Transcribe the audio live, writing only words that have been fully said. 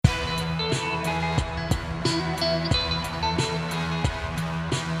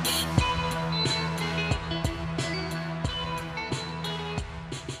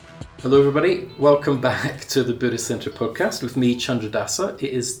Hello everybody, welcome back to the Buddhist Centre podcast with me, Chandradasa.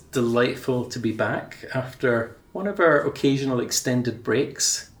 It is delightful to be back after one of our occasional extended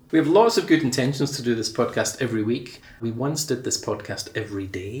breaks. We have lots of good intentions to do this podcast every week. We once did this podcast every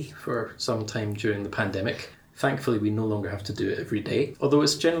day for some time during the pandemic. Thankfully, we no longer have to do it every day, although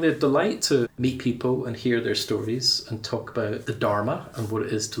it's generally a delight to meet people and hear their stories and talk about the Dharma and what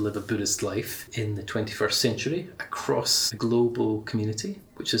it is to live a Buddhist life in the 21st century across a global community,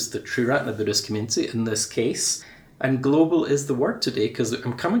 which is the Triratna Buddhist community in this case. And global is the word today because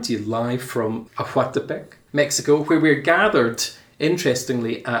I'm coming to you live from Ahuatepec, Mexico, where we're gathered,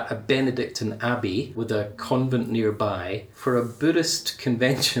 interestingly, at a Benedictine abbey with a convent nearby for a Buddhist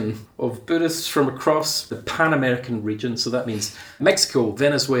convention of Buddhists from across the Pan-American region. So that means Mexico,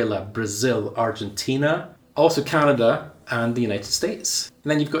 Venezuela, Brazil, Argentina, also Canada and the United States. And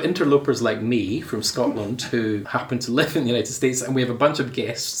then you've got interlopers like me from Scotland who happen to live in the United States, and we have a bunch of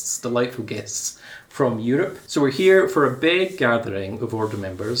guests, delightful guests from Europe. So we're here for a big gathering of order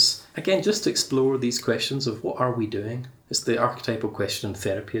members, again just to explore these questions of what are we doing. It's the archetypal question in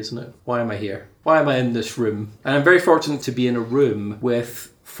therapy, isn't it? Why am I here? Why am I in this room? And I'm very fortunate to be in a room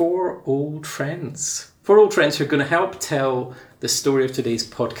with four old friends. Four old friends who are going to help tell the story of today's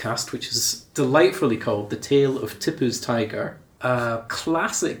podcast, which is delightfully called The Tale of Tipu's Tiger, a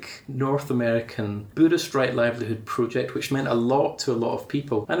classic North American Buddhist right livelihood project which meant a lot to a lot of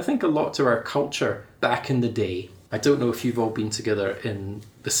people, and I think a lot to our culture back in the day. I don't know if you've all been together in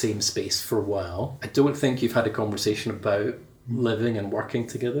the same space for a while. I don't think you've had a conversation about living and working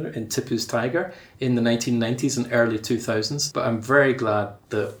together in Tipu's Tiger in the 1990s and early 2000s, but I'm very glad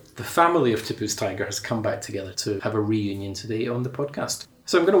that the family of Tipu's Tiger has come back together to have a reunion today on the podcast.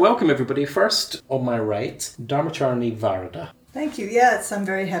 So I'm going to welcome everybody. First, on my right, Dharmacharni Varada. Thank you. Yes, I'm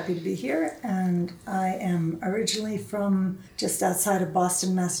very happy to be here, and I am originally from just outside of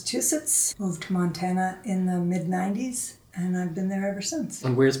Boston, Massachusetts. Moved to Montana in the mid-90s, and I've been there ever since.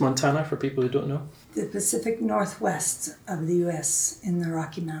 And where's Montana, for people who don't know? The Pacific Northwest of the U.S. in the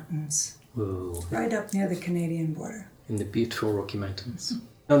Rocky Mountains. Whoa. Right up near the Canadian border. In the beautiful Rocky Mountains.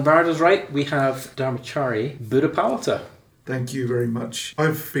 On Varada's right, we have Dharmachari Buddhapalata. Thank you very much.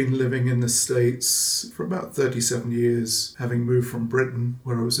 I've been living in the States for about 37 years, having moved from Britain,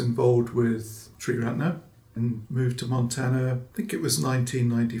 where I was involved with Triratna, and moved to Montana, I think it was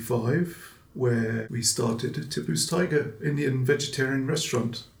 1995, where we started a Tipu's Tiger Indian vegetarian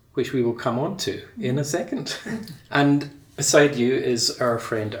restaurant. Which we will come on to in a second. And beside you is our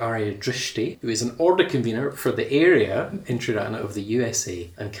friend Arya Drishti, who is an order convener for the area in Triratna of the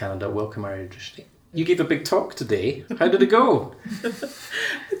USA and Canada. Welcome, Arya Drishti. You gave a big talk today. How did it go?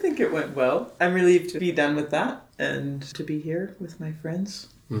 I think it went well. I'm relieved to be done with that and to be here with my friends.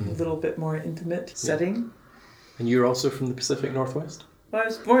 Mm-hmm. A little bit more intimate setting. And you're also from the Pacific Northwest? Well, I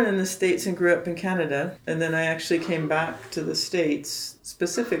was born in the States and grew up in Canada. And then I actually came back to the States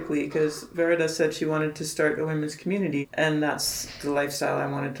specifically because Varada said she wanted to start a women's community. And that's the lifestyle I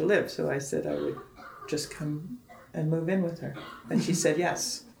wanted to live. So I said I would just come and move in with her. And she said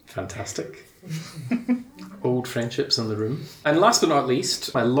yes. Fantastic. Old friendships in the room. And last but not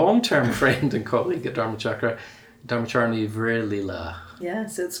least, my long-term friend and colleague at Dharmachakra, Dharmacharni Vrelila.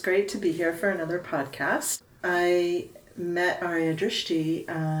 Yes, it's great to be here for another podcast. I met Arya Drishti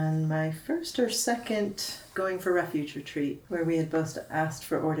on my first or second Going for Refuge retreat, where we had both asked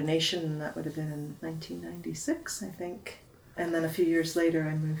for ordination, and that would have been in 1996, I think. And then a few years later,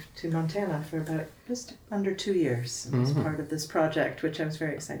 I moved to Montana for about just under 2 years as part of this project, which I was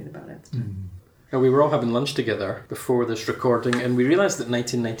very excited about at the time. And we were all having lunch together before this recording, and we realised that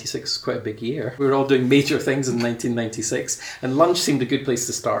 1996 is quite a big year. We were all doing major things in 1996, and lunch seemed a good place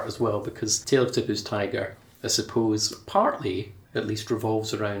to start as well, because Tale of Tipu's Tiger, I suppose, partly at least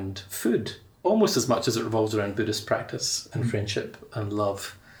revolves around food, almost as much as it revolves around Buddhist practice and friendship and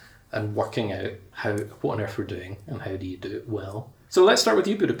love. And working out what on earth we're doing and how do you do it well. So let's start with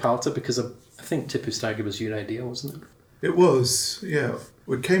you, Buddhapalata, because I think Tipu's Tiger was your idea, wasn't it? It was, yeah.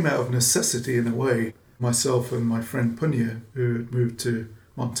 It came out of necessity in a way. Myself and my friend Punya, who had moved to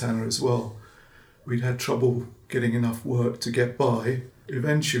Montana as well, we'd had trouble getting enough work to get by.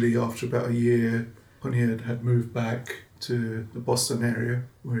 Eventually, after about a year, Punya had moved back to the Boston area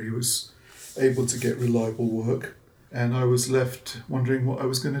where he was able to get reliable work. And I was left wondering what I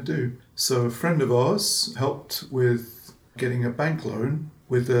was going to do. So a friend of ours helped with getting a bank loan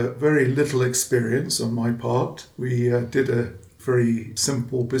with a very little experience on my part. We did a very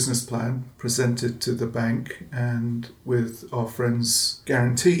simple business plan, presented to the bank, and with our friend's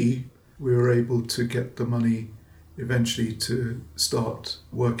guarantee, we were able to get the money eventually to start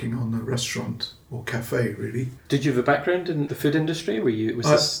working on a restaurant or cafe, really. Did you have a background in the food industry? Was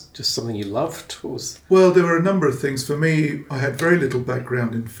this just something you loved? Well, there were a number of things. For me, I had very little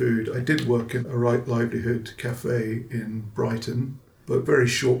background in food. I did work in a Right Livelihood cafe in Brighton, but a very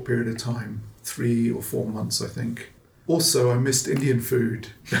short period of time, 3 or 4 months, I think. Also, I missed Indian food.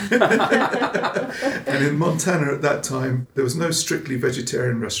 And in Montana at that time, there was no strictly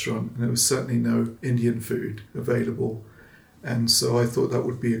vegetarian restaurant, and there was certainly no Indian food available. And so I thought that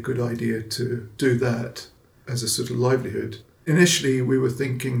would be a good idea to do that as a sort of livelihood. Initially, we were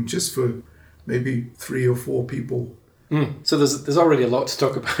thinking just for maybe 3 or 4 people. So there's already a lot to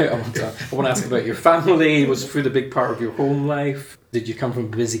talk about. I want to ask about your family. Was food a big part of your home life? Did you come from a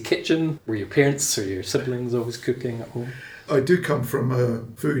busy kitchen? Were your parents or your siblings always cooking at home? I do come from a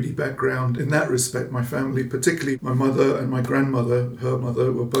foodie background. In that respect, my family, particularly my mother and my grandmother, her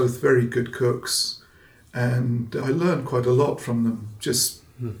mother, were both very good cooks. And I learned quite a lot from them just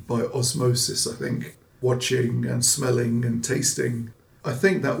by osmosis, I think, watching and smelling and tasting. I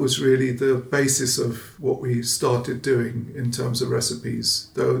think that was really the basis of what we started doing in terms of recipes,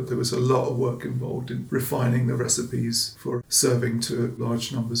 though there was a lot of work involved in refining the recipes for serving to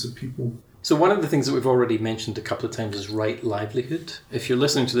large numbers of people. So one of the things that we've already mentioned a couple of times is right livelihood. If you're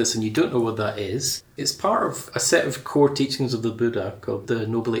listening to this and you don't know what that is, it's part of a set of core teachings of the Buddha called the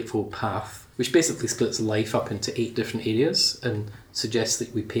Noble Eightfold Path, which basically splits life up into 8 different areas and suggests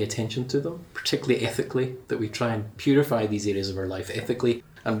that we pay attention to them, particularly ethically, that we try and purify these areas of our life ethically.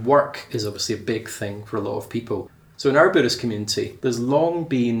 And work is obviously a big thing for a lot of people. So in our Buddhist community, there's long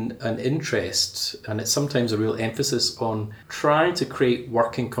been an interest, and it's sometimes a real emphasis on trying to create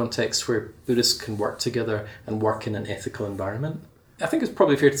working contexts where Buddhists can work together and work in an ethical environment. I think it's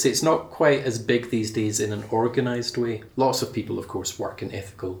probably fair to say it's not quite as big these days in an organised way. Lots of people, of course, work in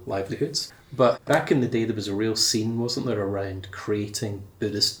ethical livelihoods. But back in the day, there was a real scene, wasn't there, around creating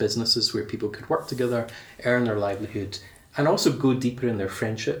Buddhist businesses where people could work together, earn their livelihood, and also go deeper in their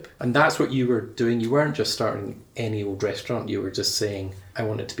friendship. And that's what you were doing. You weren't just starting any old restaurant. You were just saying, I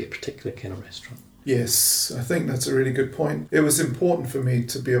want it to be a particular kind of restaurant. Yes, I think that's a really good point. It was important for me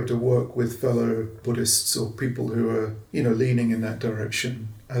to be able to work with fellow Buddhists or people who are, leaning in that direction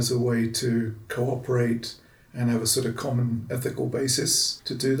as a way to cooperate and have a sort of common ethical basis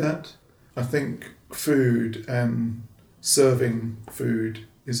to do that. I think food and serving food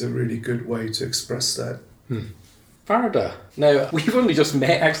is a really good way to express that. Varda, now we've only just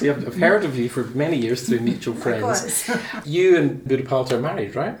met, actually I've heard of you for many years through mutual friends. You and Buddhapalta are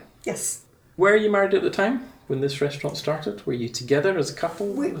married, right? Yes. Were you married at the time when this restaurant started? Were you together as a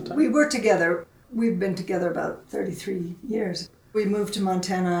couple at the time? We were together. We've been together about 33 years. We moved to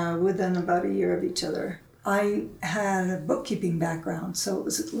Montana within about a year of each other. I had a bookkeeping background, so it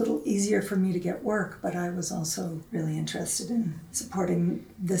was a little easier for me to get work, but I was also really interested in supporting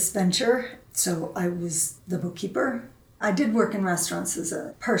this venture. So I was the bookkeeper. I did work in restaurants as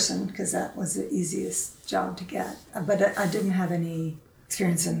a person because that was the easiest job to get, but I didn't have any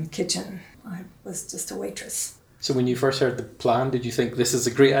experience in the kitchen. I was just a waitress. So when you first heard the plan, did you think this is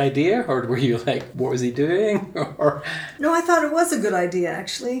a great idea? Or were you like, what was he doing? Or No, I thought it was a good idea,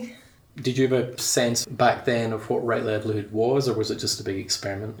 actually. did you have a sense back then of what right livelihood was, or was it just a big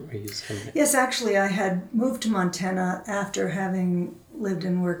experiment? Yes, actually, I had moved to Montana after having lived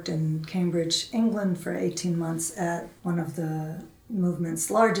and worked in Cambridge, England for 18 months at one of the movement's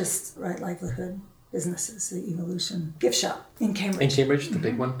largest right livelihood businesses, the Evolution gift shop in Cambridge. In Cambridge, the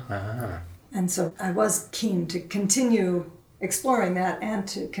big one? Ah. And so I was keen to continue exploring that and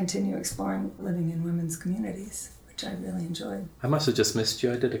to continue exploring living in women's communities, which I really enjoyed. I must have just missed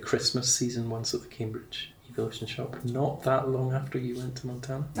you. I did a Christmas season once at the Cambridge Evolution shop, not that long after you went to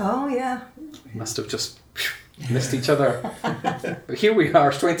Montana. Oh, yeah. Must have just missed each other. But here we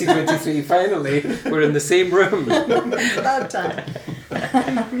are, 2023, finally. We're in the same room. It's about time.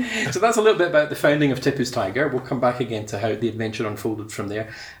 So that's a little bit about the founding of Tipu's Tiger. We'll come back again to how the adventure unfolded from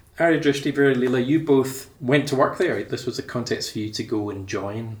there. Aryadrishti, Vera Leela, you both went to work there. This was a context for you to go and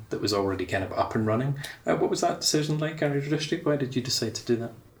join that was already kind of up and running. What was that decision like, Aryadrishti? Why did you decide to do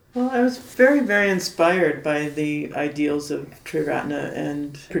that? Well, I was very, very inspired by the ideals of Triratna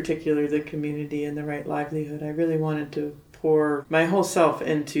and particularly the community and the right livelihood. I really wanted to pour my whole self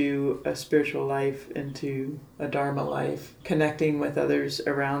into a spiritual life, into a Dharma life, connecting with others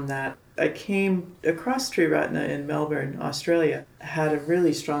around that. I came across Triratna in Melbourne, Australia, had a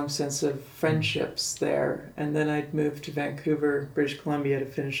really strong sense of friendships there, and then I'd moved to Vancouver, British Columbia to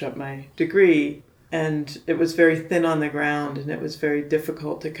finish up my degree. And it was very thin on the ground, and it was very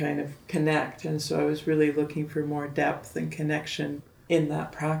difficult to kind of connect. And so I was really looking for more depth and connection in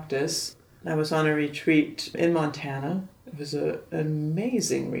that practice. I was on a retreat in Montana. It was an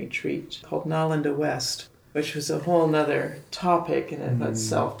amazing retreat called Nalanda West, which was a whole nother topic in and of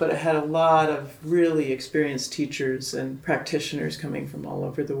itself, but it had a lot of really experienced teachers and practitioners coming from all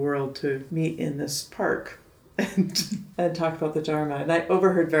over the world to meet in this park and talk about the Dharma. And I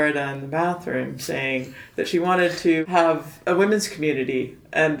overheard Verda in the bathroom saying that she wanted to have a women's community,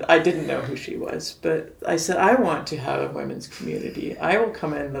 and I didn't know who she was, but I said, I want to have a women's community. I will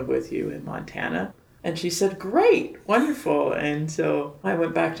come and live with you in Montana. And she said, great, wonderful. And so I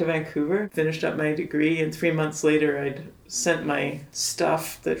went back to Vancouver, finished up my degree, and 3 months later I'd sent my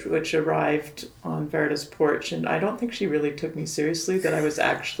stuff, which arrived on Verda's porch. And I don't think she really took me seriously that I was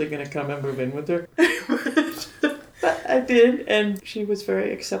actually going to come and move in with her. But I did, and she was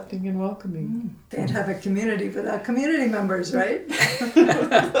very accepting and welcoming. Can't have a community without community members, right?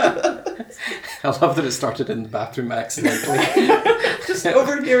 I love that it started in the bathroom accidentally. Just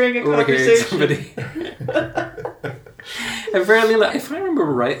overhearing a conversation. Somebody. And Verla, if I remember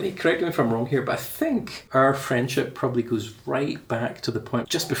rightly, correct me if I'm wrong here, but I think our friendship probably goes right back to the point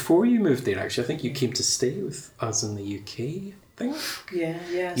just before you moved there, actually. I think you came to stay with us in the UK.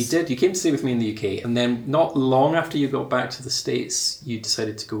 Yes. You did. You came to stay with me in the UK, and then not long after you got back to the States, you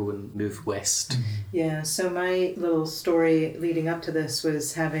decided to go and move west. Yeah, so my little story leading up to this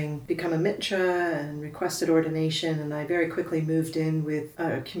was having become a mitra and requested ordination, and I very quickly moved in with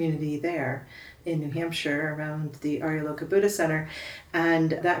a community there in New Hampshire around the Aryaloka Buddha Center,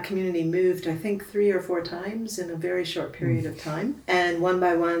 and that community moved, I think, 3 or 4 times in a very short period of time, and one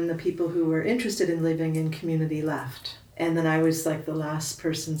by one the people who were interested in living in community left. And then I was like the last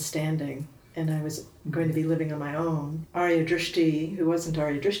person standing, and I was going to be living on my own. Arya Drishti, who wasn't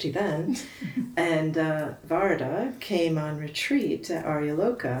Arya Drishti then, and Varda came on retreat at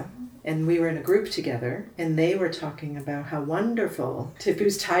Aryaloka, and we were in a group together, and they were talking about how wonderful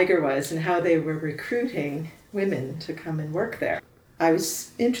Tipu's tiger was and how they were recruiting women to come and work there. I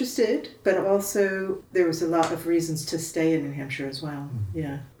was interested, but also there was a lot of reasons to stay in New Hampshire as well.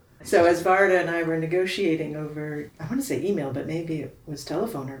 Yeah. So as Varda and I were negotiating over, I want to say email, but maybe it was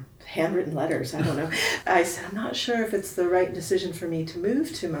telephone or handwritten letters, I don't know. I said, I'm not sure if it's the right decision for me to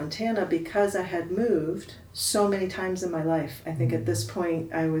move to Montana because I had moved so many times in my life. I think at this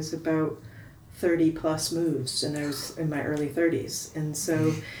point I was about 30 plus moves, and I was in my early 30s. And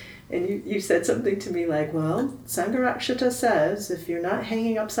so, and you said something to me like, well, Sangharakshita says if you're not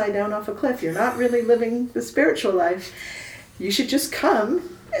hanging upside down off a cliff, you're not really living the spiritual life. You should just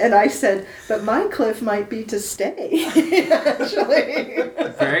come. And I said, but my cliff might be to stay, actually.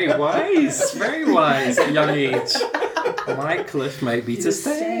 Very wise at a young age. My cliff might be to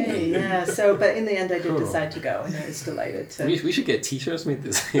stay. Yeah, so, but in the end I did decide to go, and I was delighted to. We should get t-shirts made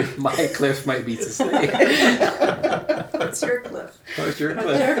to say, my cliff might be to stay. What's your cliff? What's your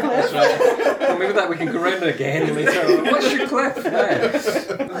cliff? That's right. Well, maybe that we can go round it again later. What's your cliff? Yeah.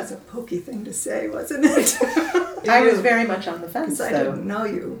 That's a pokey thing to say, wasn't it? I was very much on the fence, I didn't know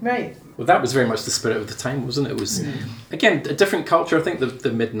you. Right. Well, that was very much the spirit of the time, wasn't it? It was, again, a different culture. I think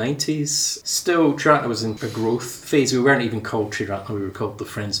the mid-90s, still Triratna was in a growth phase. We weren't even called Triratna, we were called the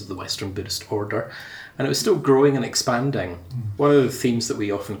Friends of the Western Buddhist Order. And it was still growing and expanding. One of the themes that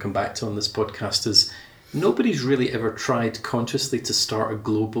we often come back to on this podcast is nobody's really ever tried consciously to start a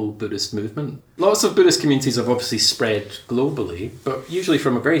global Buddhist movement. Lots of Buddhist communities have obviously spread globally, but usually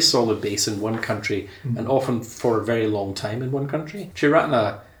from a very solid base in one country and often for a very long time in one country.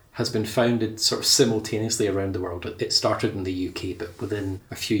 Triratna has been founded sort of simultaneously around the world. It started in the UK, but within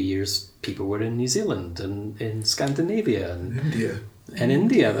a few years people were in New Zealand and in Scandinavia and India. In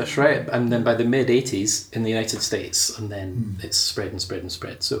India, that's right. And then by the mid-80s in the United States, and then it's spread and spread and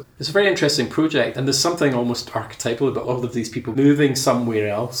spread. So it's a very interesting project, and there's something almost archetypal about all of these people moving somewhere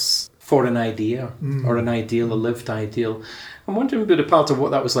else for an idea or an ideal, a lived ideal. I'm wondering, Buddhapalta,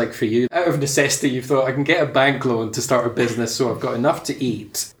 what that was like for you. Out of necessity, you thought, I can get a bank loan to start a business so I've got enough to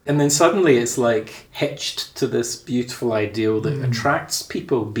eat. And then suddenly it's like hitched to this beautiful ideal that attracts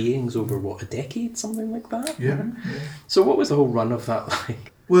people, beings over, what, a decade? Something like that? Yeah. So what was the whole run of that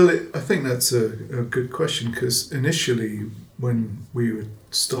like? Well, I think that's a good question, because initially when we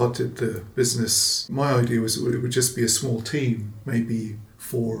started the business, my idea was it would just be a small team, maybe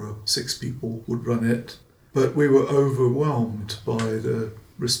 4 or 6 people would run it. But we were overwhelmed by the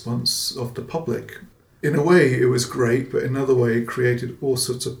response of the public. In a way, it was great, but in another way, it created all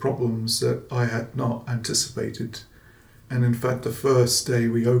sorts of problems that I had not anticipated. And in fact, the first day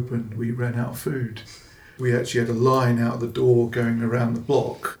we opened, we ran out of food. We actually had a line out the door going around the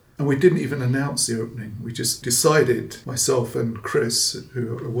block. And we didn't even announce the opening. We just decided, myself and Chris,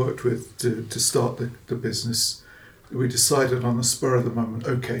 who I worked with, to start the business. we decided on the spur of the moment,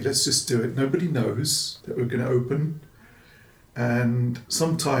 okay, let's just do it. Nobody knows that we're going to open. And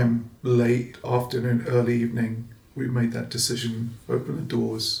sometime late afternoon, early evening, we made that decision, open the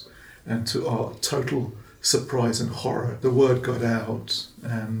doors, and to our total surprise and horror, the word got out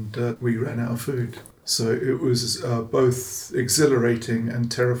and we ran out of food. So it was both exhilarating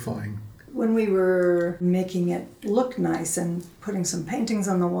and terrifying. When we were making it look nice and putting some paintings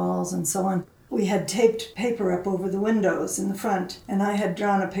on the walls and so on, we had taped paper up over the windows in the front, and I had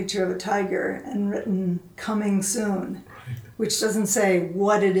drawn a picture of a tiger and written "coming soon," which doesn't say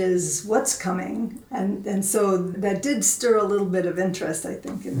what it is, what's coming. And so that did stir a little bit of interest, I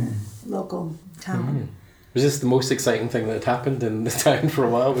think, in the local town. Was this the most exciting thing that had happened in the town for a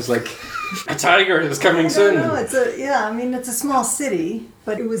while? It was like, a tiger is coming soon. No, it's a small city,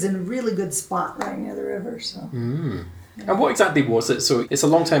 but it was in a really good spot right near the river. So. And what exactly was it? So it's a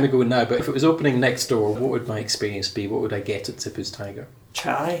long time ago now, but if it was opening next door, what would my experience be? What would I get at Tipu's Tiger?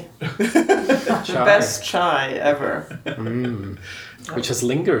 Chai. The best chai ever. Which has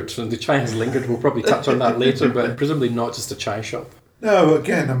lingered. And the chai has lingered. We'll probably touch on that later, but presumably not just a chai shop. No,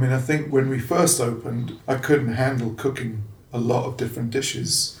 again, I mean, I think when we first opened, I couldn't handle cooking a lot of different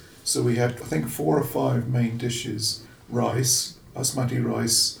dishes. So we had, I think, 4 or 5 main dishes: rice, basmati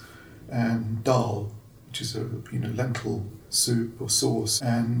rice, and dal, which is a lentil soup or sauce,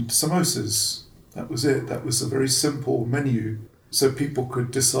 and samosas. That was it. That was a very simple menu, so people could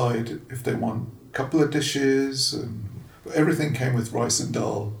decide if they want a couple of dishes, and everything came with rice and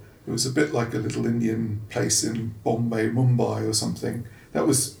dal. It was a bit like a little Indian place in Bombay, Mumbai or something. That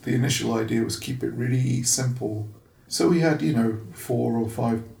was the initial idea, was keep it really simple. So we had, 4 or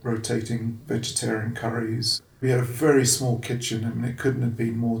 5 rotating vegetarian curries. We had a very small kitchen, and it couldn't have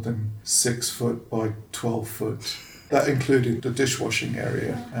been more than 6 foot by 12 foot. That included the dishwashing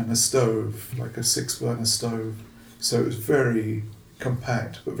area and a stove, like a 6-burner stove. So it was very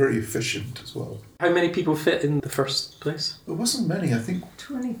compact, but very efficient as well. How many people fit in the first place? There wasn't many, I think.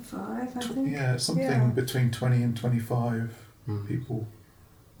 25, I think. Yeah, something between 20 and 25 people.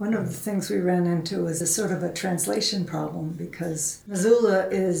 One of the things we ran into was a sort of a translation problem, because Missoula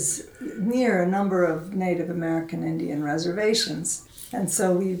is near a number of Native American Indian reservations. And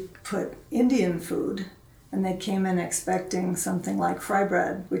so we put Indian food, and they came in expecting something like fry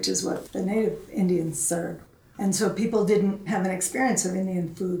bread, which is what the Native Indians serve. And so people didn't have an experience of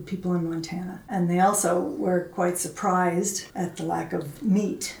Indian food, people in Montana. And they also were quite surprised at the lack of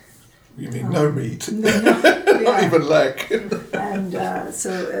meat. You mean no meat? Not even lack. And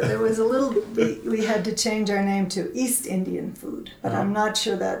so there was a little, we had to change our name to East Indian food, but I'm not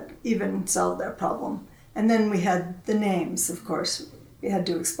sure that even solved that problem. And then we had the names, of course. We had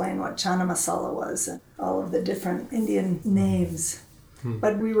to explain what chana masala was and all of the different Indian names.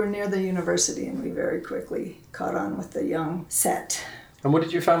 But we were near the university, and we very quickly caught on with the young set. And what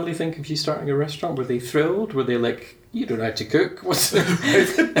did your family think of you starting a restaurant? Were they thrilled? Were they like, you don't know how to cook? What's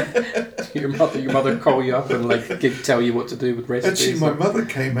your mother call you up and tell you what to do with recipes? Actually, my mother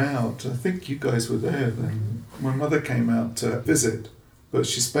came out. I think you guys were there then. My mother came out to visit, but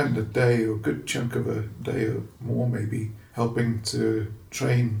she spent a day, or a good chunk of a day or more maybe, helping to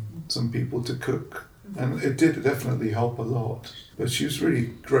train some people to cook. And it did definitely help a lot. But she was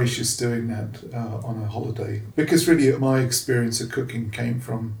really gracious doing that on a holiday. Because really my experience of cooking came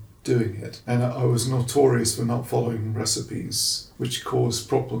from doing it. And I was notorious for not following recipes, which caused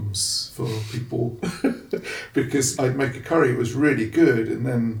problems for people. Because I'd make a curry, it was really good, and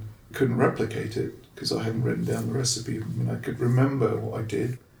then couldn't replicate it because I hadn't written down the recipe. I mean, I could remember what I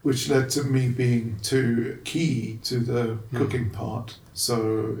did, which led to me being too key to the cooking part.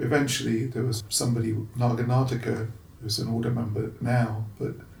 So eventually there was somebody, Naganataka, who's an order member now,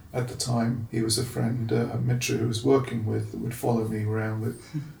 but at the time he was a friend, Mitra, who was working with, would follow me around with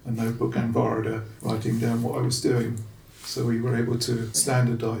a notebook and Varda, writing down what I was doing. So we were able to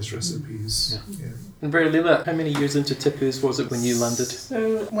standardise recipes. Yeah. And Verilila, how many years into Tipu's was it when you landed?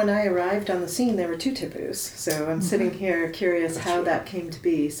 So when I arrived on the scene, there were 2 Tipus. So I'm sitting here curious how that came to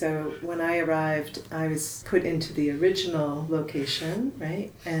be. So when I arrived, I was put into the original location,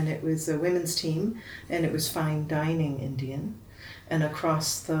 right? And it was a women's team, and it was fine dining Indian. And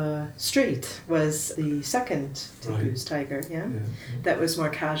across the street was the second Tipu's Tiger, yeah? That was more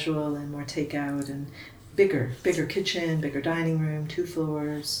casual and more takeout and bigger kitchen, bigger dining room, 2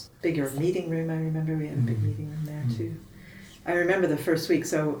 floors, bigger meeting room. I remember we had a big meeting room there too. I remember the first week,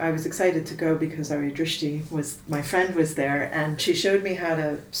 so I was excited to go because my friend was there, and she showed me how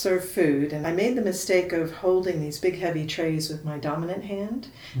to serve food, and I made the mistake of holding these big heavy trays with my dominant hand,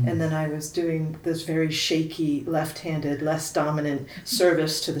 and then I was doing this very shaky left-handed, less dominant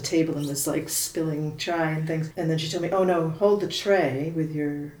service to the table and was like spilling chai and things, and then she told me, oh no, hold the tray with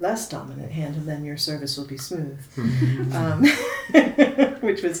your less dominant hand and then your service will be smooth.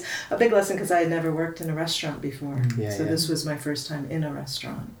 Which was a big lesson because I had never worked in a restaurant before. This was my first time in a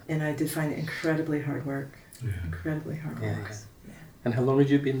restaurant. And I did find it incredibly hard work. Incredibly hard work. Yeah. And how long had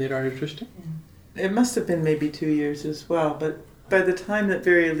you been there, Arjeshti? It must have been maybe 2 years as well, but by the time that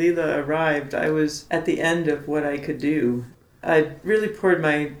Very Leela arrived, I was at the end of what I could do. I'd really poured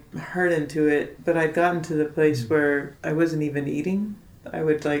my heart into it, but I'd gotten to the place where I wasn't even eating. I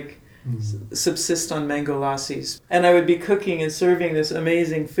would subsist on mango lassis. And I would be cooking and serving this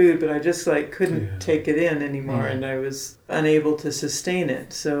amazing food, but I just couldn't take it in anymore, and I was unable to sustain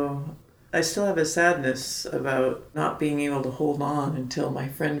it. So I still have a sadness about not being able to hold on until my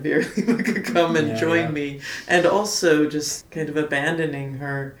friend Vera could come and join me, and also just kind of abandoning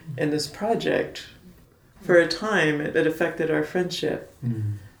her in this project. For a time, it affected our friendship.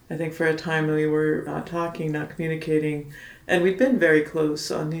 I think for a time we were not talking, not communicating, and we'd been very close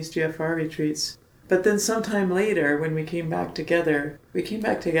on these GFR retreats. But then sometime later, when we came back together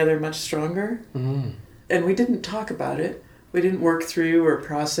much stronger. And we didn't talk about it. We didn't work through or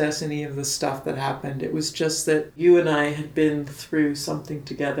process any of the stuff that happened. It was just that you and I had been through something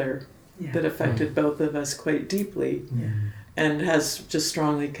together that affected both of us quite deeply. And has just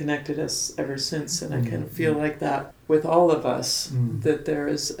strongly connected us ever since. And I kind of feel like that with all of us, that there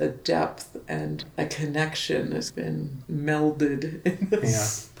is a depth and a connection that's been melded in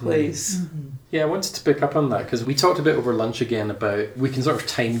this place. Yeah, I wanted to pick up on that because we talked a bit over lunch again about we can sort of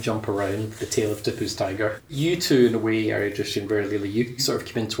time jump around the tale of Tipu's tiger. You two, in a way, Arjeshti and Vera Leela, you sort of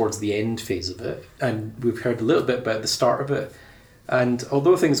came in towards the end phase of it, and we've heard a little bit about the start of it. And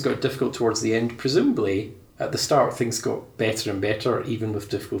although things got difficult towards the end, presumably at the start things got better and better, even with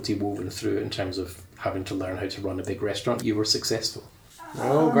difficulty woven through it in terms of having to learn how to run a big restaurant. You were successful.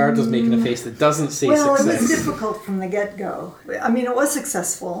 Garda's making a face that doesn't say success. Well, it was difficult from the get-go. I mean, it was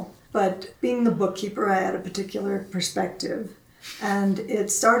successful, but being the bookkeeper, I had a particular perspective. And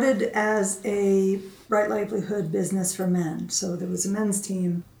it started as a Bright Livelihood business for men. So there was a men's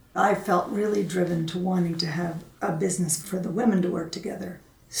team. I felt really driven to wanting to have a business for the women to work together.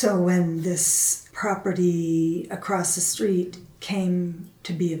 So when this property across the street came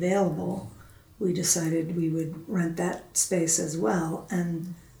to be available, we decided we would rent that space as well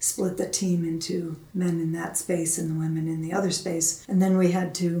and split the team into men in that space and the women in the other space. And then we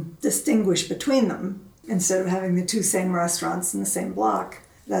had to distinguish between them instead of having the two same restaurants in the same block.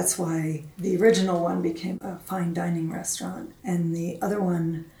 That's why the original one became a fine dining restaurant. And the other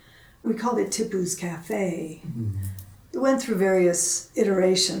one, we called it Tipu's Cafe. It went through various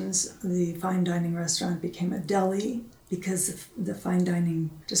iterations. The fine dining restaurant became a deli because the fine dining,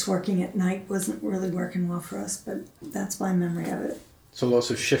 just working at night, wasn't really working well for us, but that's my memory of it. So lots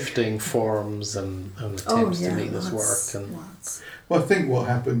of shifting forms and attempts to make this work. Lots. Well, I think what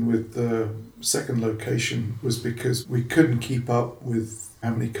happened with the second location was because we couldn't keep up with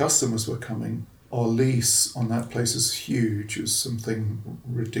how many customers were coming. Our lease on that place is huge. It was something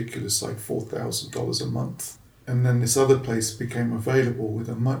ridiculous, like $4,000 a month. And then this other place became available with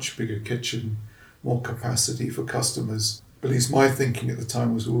a much bigger kitchen, more capacity for customers. At least my thinking at the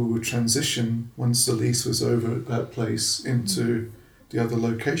time was we would transition once the lease was over at that place into the other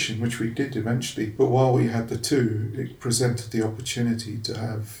location, which we did eventually. But while we had the two, it presented the opportunity to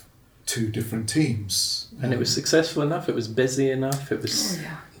have two different teams. And it was successful enough, it was busy enough, it was...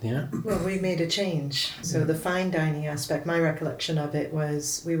 Yeah. Well, we made a change. So the fine dining aspect, my recollection of it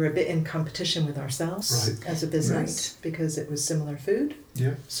was we were a bit in competition with ourselves as a business because it was similar food,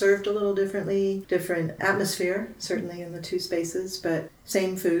 served a little differently, different atmosphere, certainly in the two spaces, but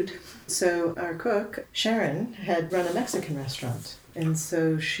same food. So our cook, Sharon, had run a Mexican restaurant. And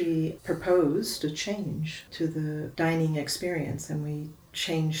so she proposed a change to the dining experience, and we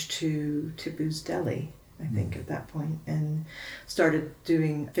changed to Tipu's Deli, I think, at that point, and started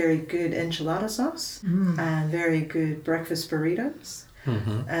doing very good enchilada sauce and very good breakfast burritos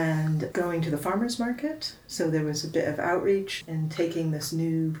and going to the farmer's market. So there was a bit of outreach and taking this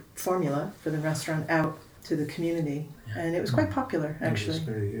new formula for the restaurant out to the community. And it was quite popular, actually. It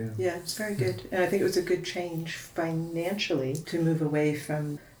was very, it's very good. And I think it was a good change financially to move away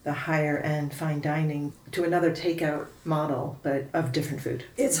from the higher end fine dining to another takeout model, but of different food.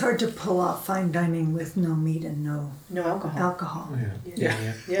 It's hard to pull off fine dining with no meat and no alcohol. alcohol.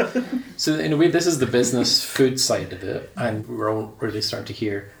 Yeah. So in a way, this is the business food side of it, and we're all really starting to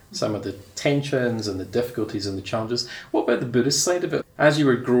hear some of the tensions and the difficulties and the challenges. What about the Buddhist side of it? As you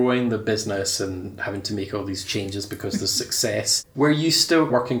were growing the business and having to make all these changes because of the success, were you still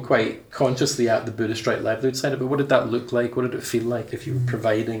working quite consciously at the Buddhist right livelihood side of it? What did that look like? What did it feel like if you were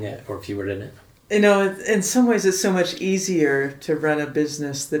providing it or if you were in it? In some ways it's so much easier to run a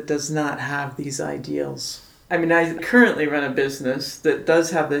business that does not have these ideals. I mean, I currently run a business that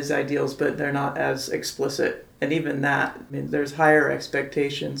does have these ideals, but they're not as explicit. And even that, I mean, there's higher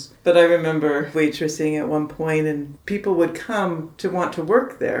expectations. But I remember waitressing at one point, and people would come to want to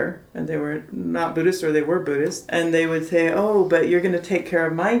work there, and they were not Buddhist or they were Buddhist, and they would say, oh, but you're going to take care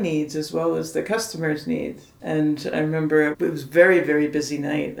of my needs as well as the customer's needs. And I remember it was a very, very busy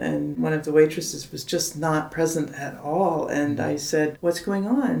night, and one of the waitresses was just not present at all. And I said, what's going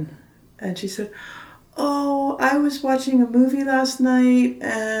on? And she said, oh, I was watching a movie last night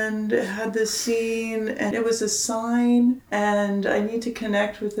and it had this scene and it was a sign and I need to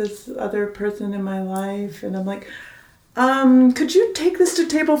connect with this other person in my life. And I'm like, could you take this to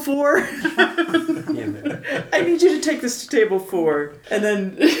table 4? I need you to take this to table 4. And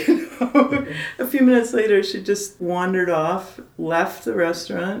then a few minutes later, she just wandered off, left the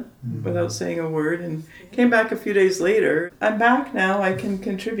restaurant without saying a word, and came back a few days later. I'm back now, I can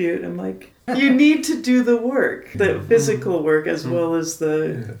contribute. I'm like, you need to do the work, the physical work as well as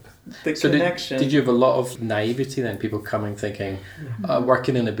the connection. Did you have a lot of naivety then? People coming thinking,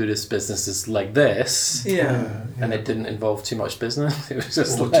 working in a Buddhist business is like this, and it didn't involve too much business. It was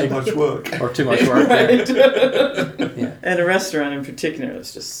just too much work. Or too much work. Right. Yeah. And a restaurant in particular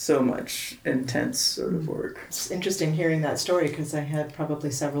is just so much intense sort of work. It's interesting hearing that story because I had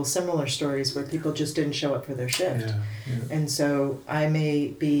probably several similar stories where people just didn't show up for their shift. And so I may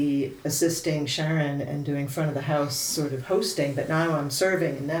be assisting Sharon and doing front of the house sort of hosting, but now I'm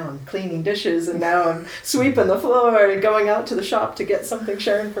serving and now I'm cleaning dishes and now I'm sweeping the floor and going out to the shop to get something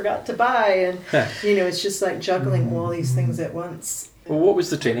Sharon forgot to buy. And, it's just like juggling all these things at once. Well, what was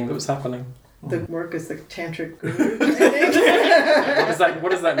the training that was happening? The work as the tantric guru. What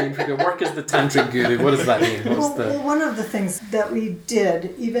does that mean for you? Work as the tantric guru. What does that mean? Well, one of the things that we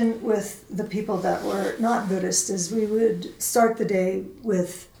did, even with the people that were not Buddhist, is we would start the day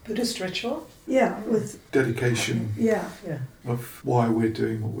with Buddhist ritual? Yeah, with dedication. Yeah. Of why we're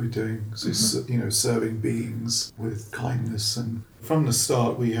doing what we're doing. So, serving beings with kindness. And from the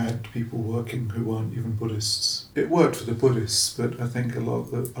start, we had people working who weren't even Buddhists. It worked for the Buddhists, but I think a lot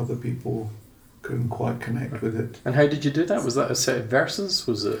of the other people couldn't quite connect with it. And how did you do that? Was that a set of verses?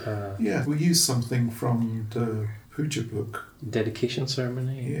 Was it Yeah, we used something from the puja book. Dedication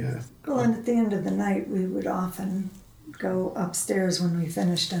ceremony? Yeah. Well, and at the end of the night, we would often go upstairs when we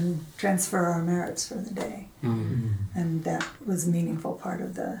finished and transfer our merits for the day. And that was a meaningful part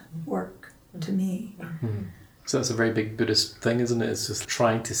of the work to me. So that's a very big Buddhist thing, isn't it? It's just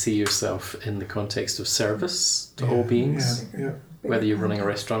trying to see yourself in the context of service to all beings. Yeah. Whether you're running a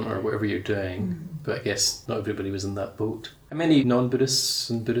restaurant or whatever you're doing. But I guess not everybody was in that boat. How many non-Buddhists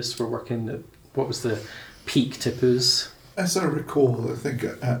and Buddhists were working? What was the peak Tipus? As I recall, I think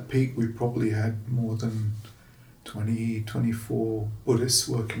at peak we probably had more than 20, 24 Buddhists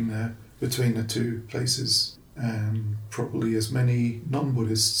working there between the two places, and probably as many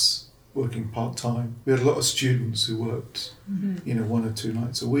non-Buddhists working part-time. We had a lot of students who worked, 1 or 2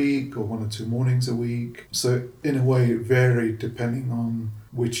 nights a week or 1 or 2 mornings a week. So in a way it varied depending on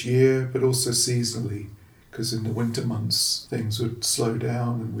which year, but also seasonally, because in the winter months things would slow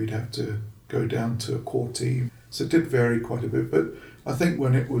down and we'd have to go down to a core team. So it did vary quite a bit, but I think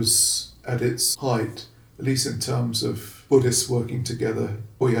when it was at its height, at least in terms of Buddhists working together,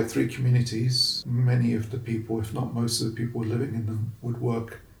 we had 3 communities. Many of the people, if not most of the people living in them, would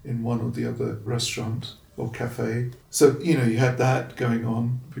work in one or the other restaurant or cafe. So, you had that going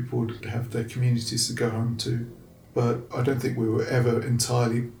on. People would have their communities to go home to. But I don't think we were ever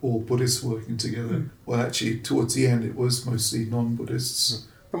entirely all Buddhists working together. Well, actually, towards the end, it was mostly non-Buddhists.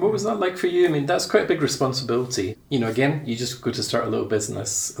 And what was that like for you? I mean, that's quite a big responsibility. Again, you just go to start a little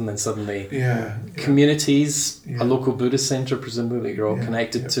business and then suddenly communities, a local Buddhist centre, presumably you're all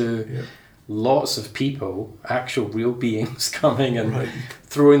connected to. Lots of people, actual real beings coming and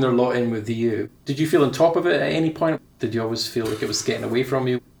throwing their lot in with you. Did you feel on top of it at any point? Did you always feel like it was getting away from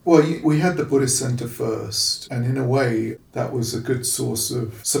you? Well, we had the Buddhist Centre first, and in a way that was a good source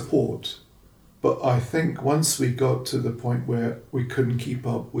of support. But I think once we got to the point where we couldn't keep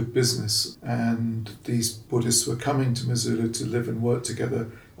up with business and these Buddhists were coming to Missoula to live and work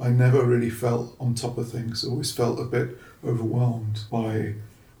together I never really felt on top of things. I always felt a bit overwhelmed by,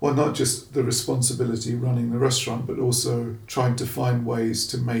 well, not just the responsibility running the restaurant, but also trying to find ways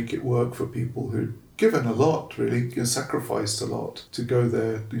to make it work for people who'd given a lot, really, sacrificed a lot to go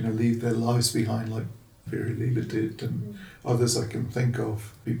there, leave their lives behind, like Vera Lila did, and others I can think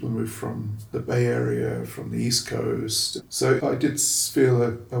of. People moved from the Bay Area, from the East Coast. So I did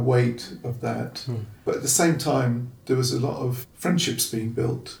feel a weight of that. But at the same time, there was a lot of friendships being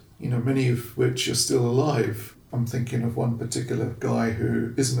built, many of which are still alive. I'm thinking of one particular guy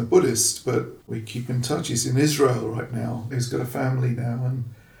who isn't a Buddhist, but we keep in touch. He's in Israel right now. He's got a family now,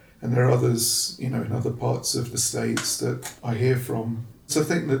 and there are others, in other parts of the States that I hear from. So I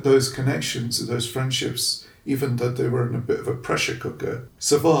think that those connections, those friendships, even though they were in a bit of a pressure cooker,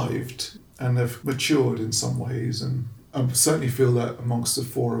 survived and have matured in some ways. And I certainly feel that amongst the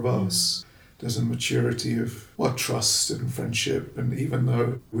four of us, there's a maturity of trust and friendship. And even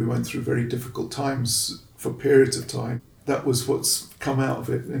though we went through very difficult times for periods of time, that was what's come out of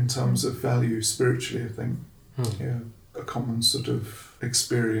it in terms of value spiritually, I think. Yeah, a common sort of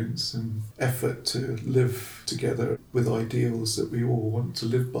experience and effort to live together with ideals that we all want to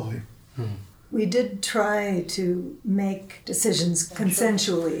live by. We did try to make decisions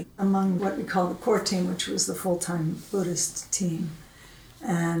consensually among what we call the core team, which was the full-time Buddhist team.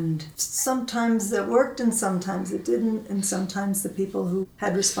 And sometimes that worked and sometimes it didn't. And sometimes the people who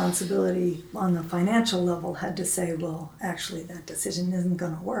had responsibility on the financial level had to say, well, actually that decision isn't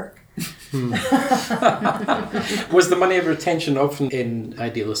going to work. Was the money ever tension? Often in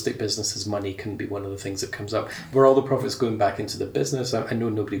idealistic businesses, money can be one of the things that comes up. Were all the profits going back into the business? I know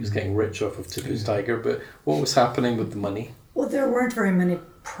nobody was getting rich off of Tipu's Tiger, but what was happening with the money? Well, there weren't very many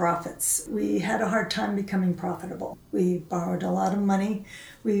profits. We had a hard time becoming profitable. We borrowed a lot of money.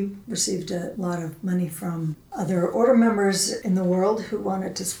 We received a lot of money from other order members in the world who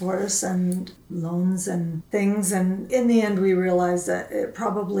wanted to support us, and loans and things. And in the end, we realized that it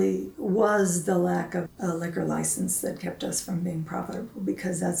probably was the lack of a liquor license that kept us from being profitable,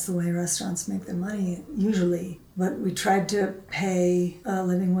 because that's the way restaurants make their money usually. But we tried to pay a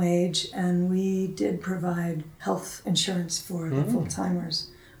living wage, and we did provide health insurance for the full-timers,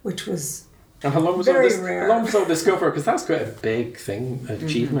 which was and how long was very all this, rare. How long was all this go for? Because that's quite a big thing,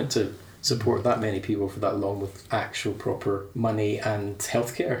 achievement to support that many people for that long with actual proper money and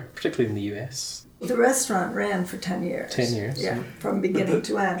healthcare, particularly in the US. The restaurant ran for 10 years. 10 years. Yeah, from beginning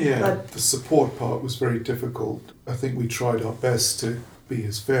to end. Yeah, But the support part was very difficult. I think we tried our best to be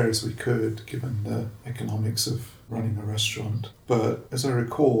as fair as we could, given the economics of running a restaurant. But as I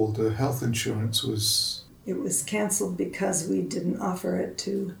recall, the health insurance was... it was canceled because we didn't offer it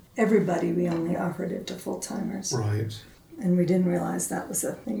to everybody. We only offered it to full-timers. Right. And we didn't realize that was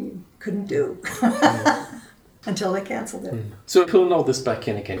a thing you couldn't do until they canceled it. So pulling all this back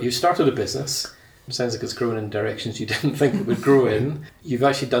in again, you started a business. It sounds like it's grown in directions you didn't think it would grow in. You've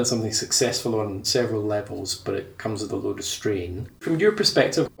actually done something successful on several levels, but it comes with a load of strain. From your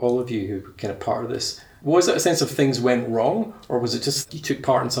perspective, all of you who were kind of part of this, was it a sense of things went wrong, or was it just you took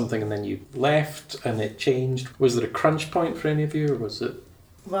part in something and then you left and it changed? Was there a crunch point for any of you, or was it...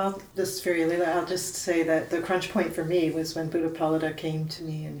 Well, just very little. I'll just say that the crunch point for me was when Buddha Palada came to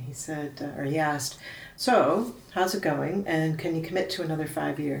me and he said, or he asked, so, how's it going? And can you commit to another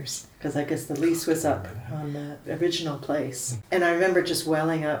 5 years? Because I guess the lease was up on the original place. And I remember just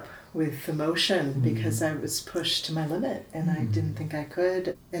welling up with emotion because I was pushed to my limit and I didn't think I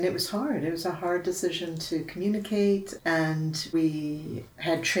could. And it was hard. It was a hard decision to communicate. And we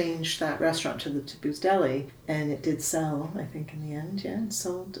had changed that restaurant to the Tipu's Deli, and it did sell, I think, in the end. Yeah, it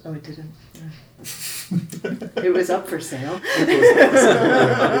sold. Oh, it didn't. Yeah. It was up for sale. The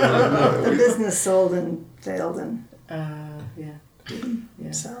business sold and failed, and Yeah.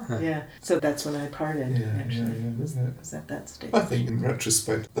 so Yeah, so that's when I parted, actually, was at that stage. I think in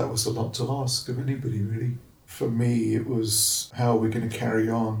retrospect, that was a lot to ask of anybody, really. For me, it was how are we going to carry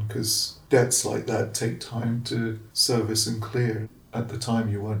on, because debts like that take time to service and clear. At the time,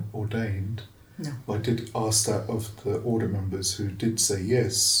 you weren't ordained. No. I did ask that of the order members who did say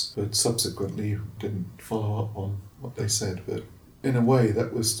yes, but subsequently didn't follow up on what they said. But in a way,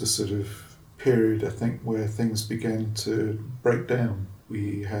 that was the sort of period, I think, where things began to break down.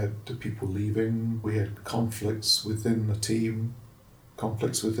 We had the people leaving, we had conflicts within the team,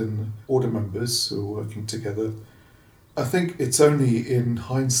 conflicts within the order members who were working together. I think it's only in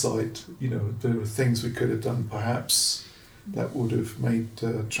hindsight, there were things we could have done perhaps that would have made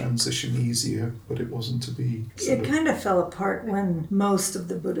the transition easier, but it wasn't to be. it kind of fell apart when most of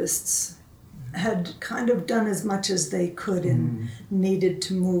the Buddhists had kind of done as much as they could and needed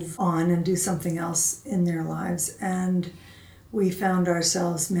to move on and do something else in their lives. And we found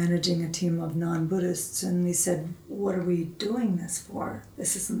ourselves managing a team of non-Buddhists, and we said, what are we doing this for?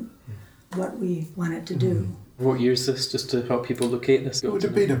 This isn't what we wanted to do. What year is this, just to help people locate this? It would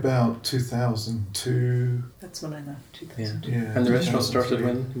have been about 2002. That's when I left, 2002. Yeah. And the restaurant started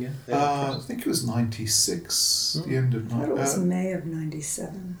 2003. when? Yeah. I think it was 96, the end of I thought it was 97. May of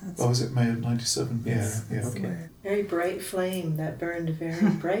 97. That's Was it May of 97? Yeah, yeah. that's okay. where- Very bright flame that burned very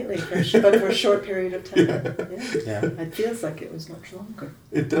brightly, but for a short period of time. Yeah. It feels like it was much longer.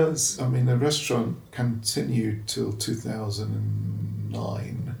 It does. I mean, the restaurant continued till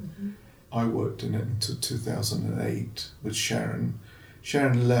 2009. I worked in it until 2008 with Sharon.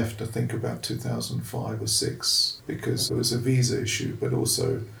 Sharon left, I think, about 2005 or 6 because it was a visa issue, but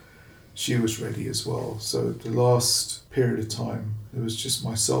also she was ready as well. So the last period of time, it was just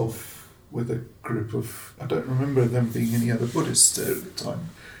myself with a group of, I don't remember them being any other Buddhists there at the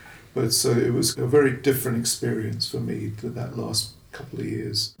time. But so it was a very different experience for me that last couple of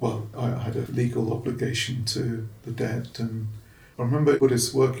years. Well, I had a legal obligation to the debt, and I remember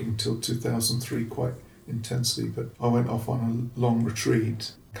Buddhists working till 2003 quite intensely, but I went off on a long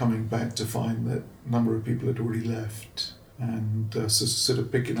retreat, coming back to find that a number of people had already left, and so sort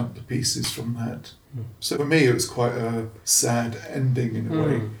of picking up the pieces from that. So for me, it was quite a sad ending in a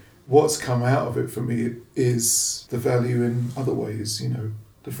way. What's come out of it for me is the value in other ways,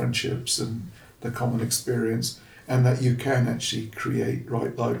 the friendships and the common experience, and that you can actually create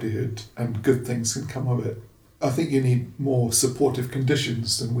right livelihood and good things can come of it. I think you need more supportive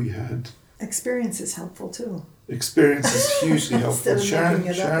conditions than we had. Experience is helpful too. Experience is hugely helpful. Instead of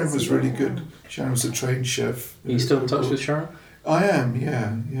making it up Sharon as was you really go good. along. Sharon was a trained chef. Are you still in touch with Sharon? I am,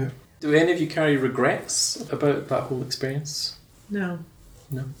 yeah. Do any of you carry regrets about that whole experience? No.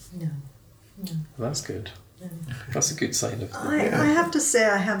 No? No. Well, that's good. That's a good sign of I have to say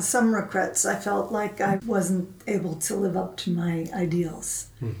I have some regrets. I felt like I wasn't able to live up to my ideals.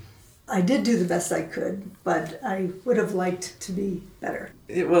 I did do the best I could, but I would have liked to be better.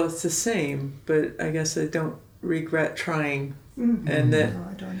 Well, it's the same, but I guess I don't regret trying. Mm-hmm. And that, No,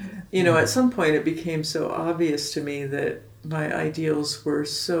 I don't either. at some point it became so obvious to me that my ideals were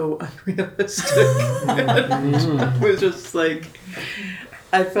so unrealistic. I was just like,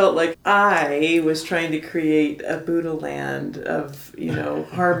 I felt like I was trying to create a Buddha land of,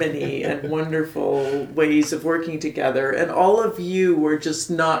 harmony and wonderful ways of working together. And all of you were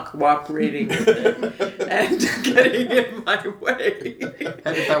just not cooperating with it and getting in my way.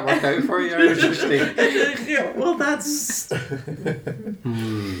 How did that work out for you? Well, that's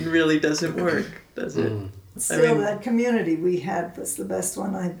really doesn't work, does it? Still, that community we had was the best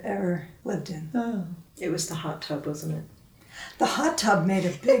one I've ever lived in. Oh. It was the hot tub, wasn't it? The hot tub made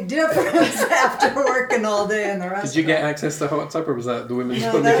a big difference after working all day in the restaurant. Did you get access to the hot tub, or was that the women's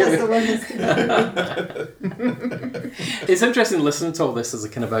No, one? that was the women's community. It's interesting listening to all this as a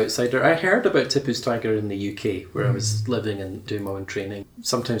kind of outsider. I heard about Tipu's Tiger in the UK, where I was living and doing my own training,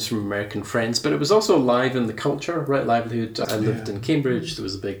 sometimes from American friends, but it was also alive in the culture, Right Livelihood. I lived in Cambridge. There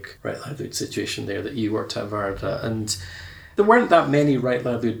was a big Right Livelihood situation there that you worked at Varda, and there weren't that many Right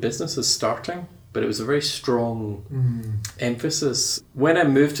Livelihood businesses starting, but it was a very strong emphasis. When I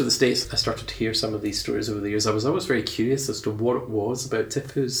moved to the States, I started to hear some of these stories over the years. I was always very curious as to what it was about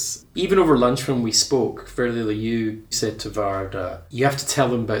Tipu's. Even over lunch when we spoke, fairly, you said to Varda, you have to tell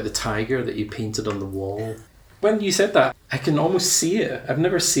them about the tiger that you painted on the wall. When you said that, I can almost see it. I've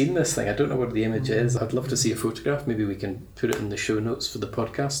never seen this thing. I don't know what the image is. I'd love to see a photograph. Maybe we can put it in the show notes for the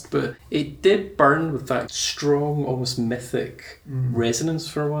podcast. But it did burn with that strong, almost mythic resonance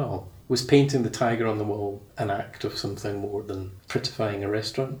for a while. Was painting the tiger on the wall an act of something more than prettifying a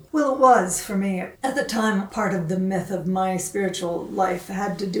restaurant? Well, it was for me. At the time, part of the myth of my spiritual life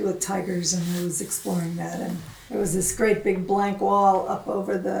had to do with tigers, and I was exploring that. And there was this great big blank wall up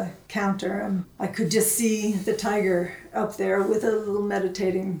over the counter, and I could just see the tiger up there with a little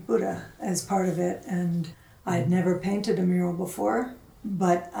meditating Buddha as part of it. And I had never painted a mural before,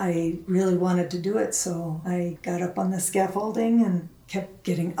 but I really wanted to do it, so I got up on the scaffolding and kept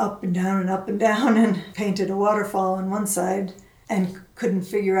getting up and down and painted a waterfall on one side and couldn't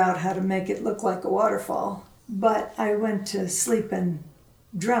figure out how to make it look like a waterfall. But I went to sleep and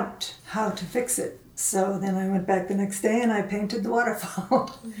dreamt how to fix it. So then I went back the next day and I painted the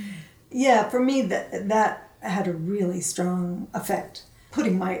waterfall. Yeah, for me that had a really strong effect.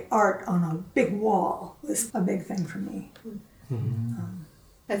 Putting my art on a big wall was a big thing for me.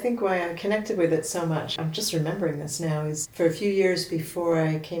 I think why I connected with it so much, I'm just remembering this now, is for a few years before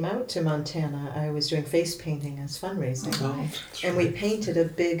I came out to Montana, I was doing face painting as fundraising. Oh, And we painted a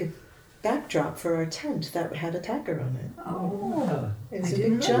big backdrop for our tent that had a tiger on it. Oh, It was I a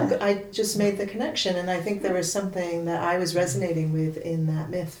didn't big know chunk. that. I just made the connection, and I think there was something that I was resonating with in that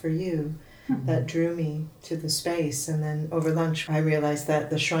myth for you that drew me to the space. And then over lunch, I realized that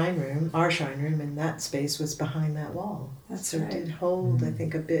the shrine room, our shrine room in that space, was behind that wall. That's So right. it did hold, I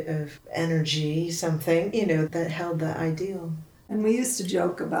think, a bit of energy, something, you know, that held that ideal. And we used to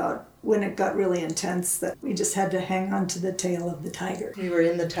joke about when it got really intense that we just had to hang on to the tail of the tiger. We were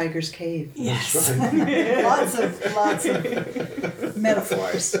in the tiger's cave. Yes. right. lots of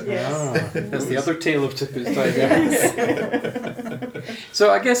metaphors. That's the other tale of Tipu's tiger.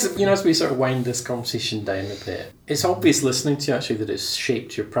 So I guess, as we sort of wind this conversation down a bit, it's obvious listening to you actually that it's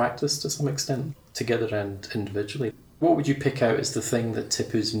shaped your practice to some extent, together and individually. What would you pick out as the thing that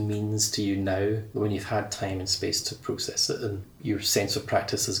Tipu's means to you now, when you've had time and space to process it and your sense of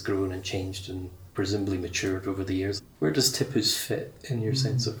practice has grown and changed and presumably matured over the years? Where does Tipu's fit in your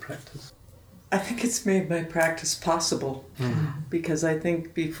sense of practice? I think it's made my practice possible, because I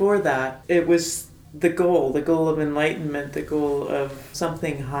think before that it was the goal of enlightenment, the goal of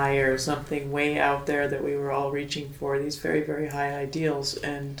something higher, something way out there that we were all reaching for, these very, very high ideals.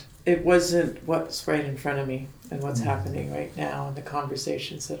 And it wasn't what's right in front of me and what's happening right now and the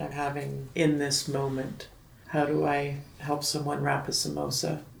conversations that I'm having in this moment. How do I help someone wrap a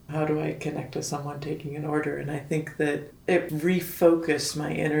samosa? How do I connect with someone taking an order? And I think that it refocused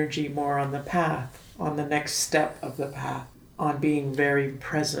my energy more on the path, on the next step of the path, on being very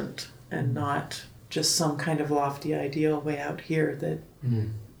present and not just some kind of lofty ideal way out here that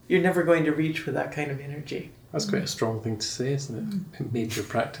you're never going to reach with that kind of energy. That's quite a strong thing to say, isn't it? It made your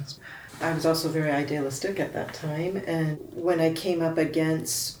practice. I was also very idealistic at that time, and when I came up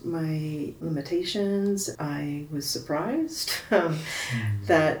against my limitations, I was surprised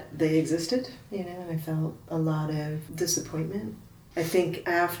that they existed, and I felt a lot of disappointment. I think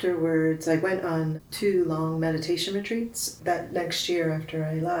afterwards, I went on 2 long meditation retreats that next year after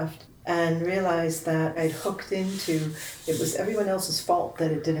I left, and realized that I'd hooked into, it was everyone else's fault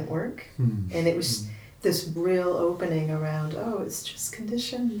that it didn't work, and it was this real opening around, it's just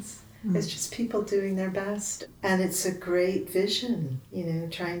conditions. It's just people doing their best. And it's a great vision,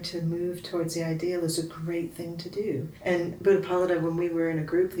 trying to move towards the ideal is a great thing to do. And Buddhapalada, when we were in a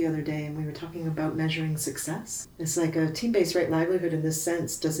group the other day and we were talking about measuring success, it's like a team-based right livelihood in this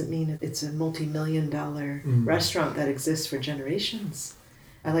sense doesn't mean it's a multi-million-dollar restaurant that exists for generations.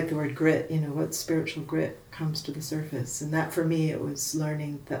 I like the word grit, what spiritual grit comes to the surface. And that for me, it was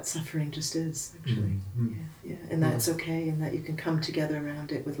learning that suffering just is, actually. Yeah. And that's okay, and that you can come together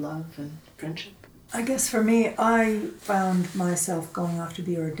around it with love and friendship. I guess for me, I found myself going off to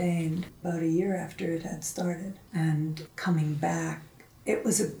be ordained about a year after it had started and coming back. It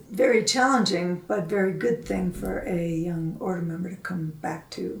was a very challenging but very good thing for a young order member to come back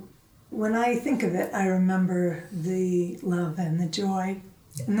to. When I think of it, I remember the love and the joy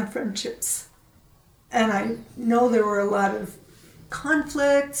and the friendships. And I know there were a lot of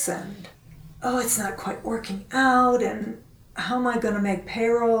conflicts and, it's not quite working out, and how am I going to make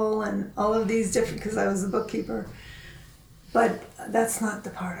payroll, and all of these different, because I was the bookkeeper. But that's not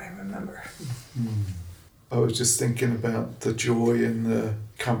the part I remember. I was just thinking about the joy and the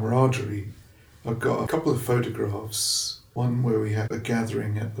camaraderie. I've got a couple of photographs, one where we had a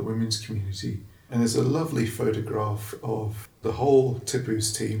gathering at the women's community, and there's a lovely photograph of the whole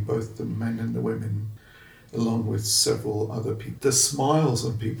Tipu's team, both the men and the women, along with several other people. The smiles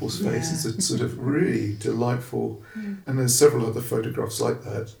on people's faces are sort of really delightful. And there's several other photographs like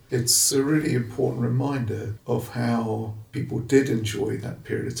that. It's a really important reminder of how people did enjoy that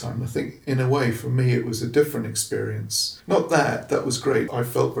period of time. I think in a way for me it was a different experience. Not that was great. I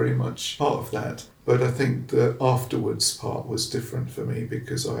felt very much part of that. But I think the afterwards part was different for me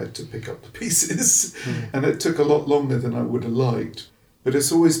because I had to pick up the pieces. And it took a lot longer than I would have liked. But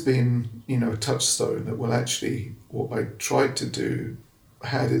it's always been, a touchstone that, well, actually, what I tried to do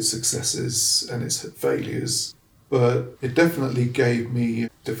had its successes and its failures, but it definitely gave me a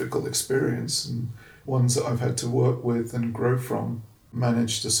difficult experience and ones that I've had to work with and grow from,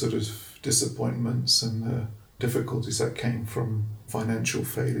 manage the sort of disappointments and the difficulties that came from financial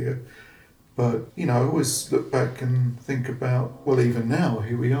failure. But, I always look back and think about, well, even now,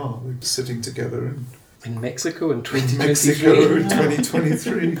 here we are, we're sitting together in Mexico in 2023. Mexico in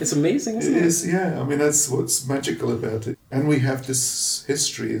 2023. It's amazing, isn't it? It is, yeah. I mean, that's what's magical about it. And we have this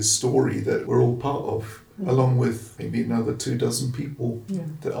history, this story that we're all part of, along with maybe another 24 people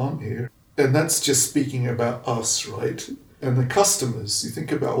that aren't here. And that's just speaking about us, right? And the customers, you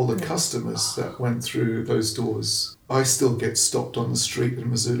think about all the customers that went through those doors. I still get stopped on the street in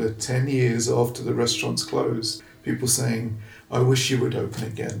Missoula 10 years after the restaurant's closed. People saying, I wish you would open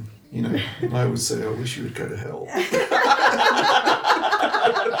again. You know, and I would say, I wish you would go to hell.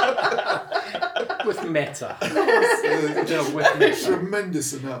 With meta. With a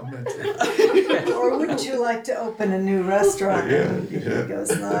tremendous amount of meta. Or wouldn't you like to open a new restaurant? Yeah, And he yeah.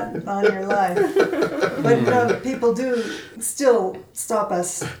 goes, not on your life. But people do still stop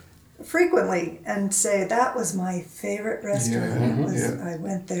us frequently and say, that was my favorite restaurant. I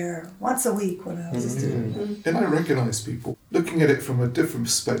went there once a week when I was a student. And I recognize people. Looking at it from a different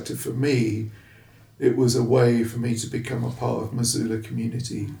perspective, for me, it was a way for me to become a part of Missoula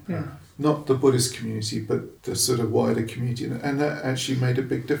community. Yeah. Not the Buddhist community, but the sort of wider community. And that actually made a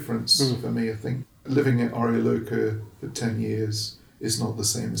big difference for me, I think. Living at Arialoka for 10 years is not the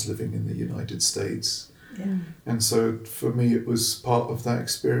same as living in the United States. Yeah. And so for me, it was part of that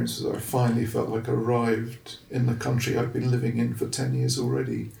experience that I finally felt like I arrived in the country I'd been living in for 10 years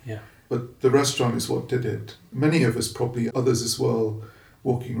already. Yeah. But the restaurant is what did it. Many of us, probably others as well,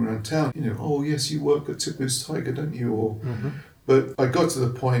 walking around town, oh yes, you work at Tipu's Tiger, don't you? Or, But I got to the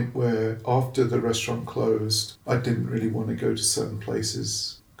point where after the restaurant closed, I didn't really want to go to certain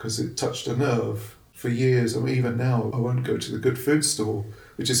places because it touched a nerve. For years, I mean, even now, I won't go to the Good Food Store,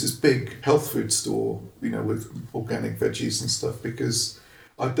 which is this big health food store, with organic veggies and stuff, because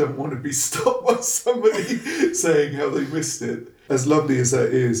I don't want to be stopped by somebody saying how they missed it. As lovely as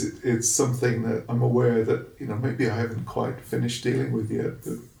that is, it's something that I'm aware that, maybe I haven't quite finished dealing with yet.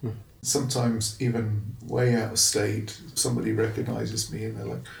 But sometimes even way out of state, somebody recognises me and they're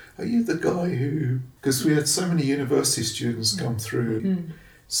like, are you the guy who... Because we had so many university students come through.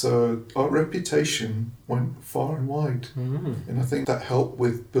 So our reputation went far and wide. And I think that helped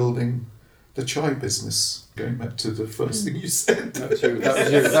with building the chai business. Going back to the first thing you said.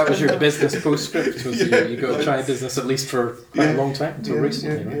 That was your business postscript. You got a chai business at least for quite a long time, until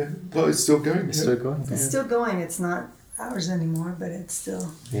recently. Right? Yeah. Well, it's still going. It's still going. It's still going. It's not ours anymore, but it's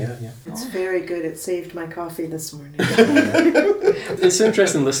still... Yeah. It's very good. It saved my coffee this morning. It's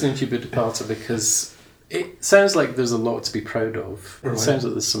interesting listening to you, Buddhapalta, because it sounds like there's a lot to be proud of. It sounds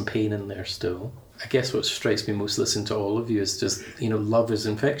like there's some pain in there still. I guess what strikes me most listening to all of you is just, love is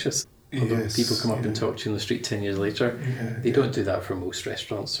infectious. Although people come up and talk to you in the street 10 years later, they don't do that for most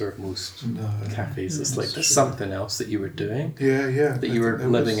restaurants or most cafes. It's like there's something else that you were doing, that you were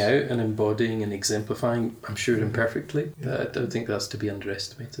living out and embodying and exemplifying, I'm sure imperfectly. I don't think that's to be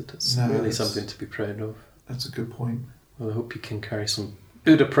underestimated. It's really something to be proud of. That's a good point. Well, I hope you can carry some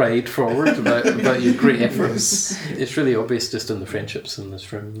Buddha pride forward about your great efforts. It's really obvious just in the friendships in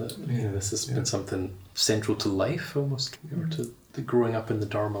this room that this has been something central to life almost, or to the growing up in the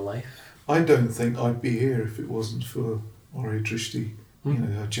Dharma life. I don't think I'd be here if it wasn't for Ori Drishti,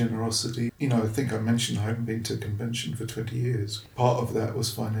 her generosity. I think I mentioned I haven't been to a convention for 20 years. Part of that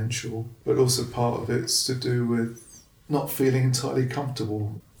was financial, but also part of it's to do with not feeling entirely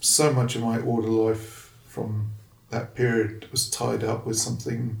comfortable. So much of my order life from that period was tied up with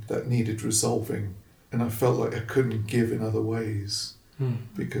something that needed resolving, and I felt like I couldn't give in other ways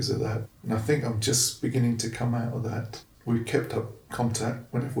because of that. And I think I'm just beginning to come out of that. We kept up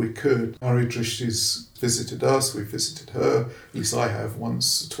contact whenever we could. Ari Drishti's visited us, we visited her, at least I have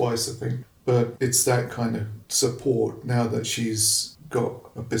once or twice, I think. But it's that kind of support now that she's got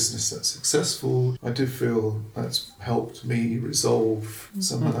a business that's successful. I do feel that's helped me resolve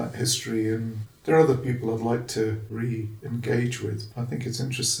some of that history, and there are other people I'd like to re-engage with. I think it's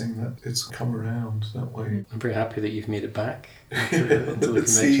interesting that it's come around that way. I'm very happy that you've made it back into the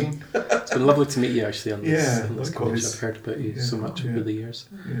convention. It's been lovely to meet you actually on this convention. I've heard about you so much over the years.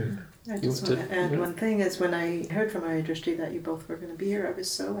 I just want to add one thing is when I heard from Aya Drishti that you both were going to be here, I was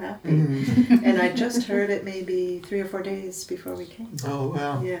so happy. And I just heard it maybe 3 or 4 days before we came. Oh,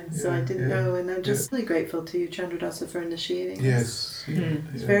 wow. So I didn't know, and I'm just really grateful to you, Chandradasa, for initiating us.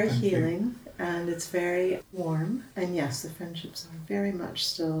 It's very healing. And it's very warm. And yes, the friendships are very much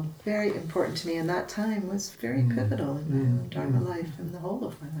still very important to me. And that time was very pivotal in my own Dharma life and the whole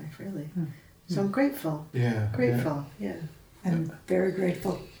of my life, really. So I'm grateful. Grateful. I'm very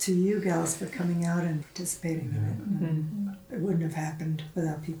grateful to you gals for coming out and participating in it. It wouldn't have happened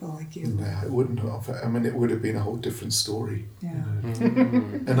without people like you. No, it wouldn't have. I mean, it would have been a whole different story. Yeah.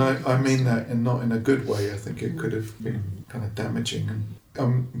 And I mean that, and not in a good way. I think it could have been kind of damaging. And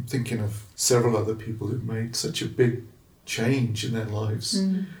I'm thinking of several other people who've made such a big change in their lives,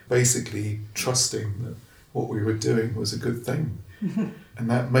 basically trusting that what we were doing was a good thing. And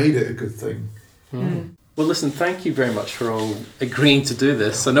that made it a good thing. Well, listen, thank you very much for all agreeing to do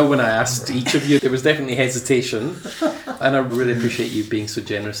this. I know when I asked each of you, there was definitely hesitation, and I really appreciate you being so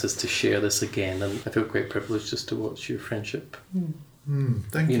generous as to share this again, and I feel quite privileged just to watch your friendship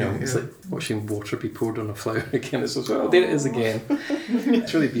Thank you. It's like watching water be poured on a flower again. It's well, there it is again.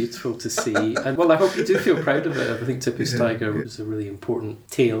 It's really beautiful to see. And well, I hope you do feel proud of it. I think Tipu's tiger was a really important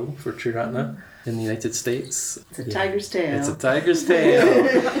tale for Triratna in the United States. It's a tiger's tail. It's a tiger's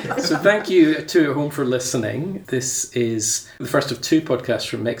tail. So thank you to at home for listening. This is the first of 2 podcasts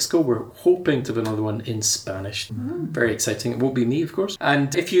from Mexico. We're hoping to have another one in Spanish. Very exciting. It won't be me, of course.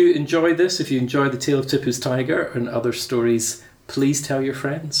 And if you enjoy this, if you enjoy the tale of Tipu's tiger and other stories, please tell your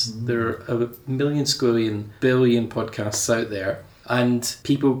friends. There are a million, squillion, billion podcasts out there, and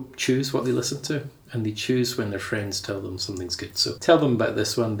people choose what they listen to, and they choose when their friends tell them something's good. So tell them about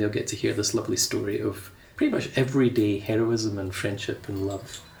this one. They'll get to hear this lovely story of pretty much everyday heroism and friendship and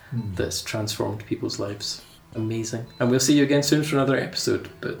love that's transformed people's lives. Amazing. And we'll see you again soon for another episode.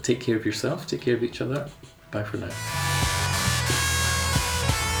 But take care of yourself, take care of each other. Bye for now.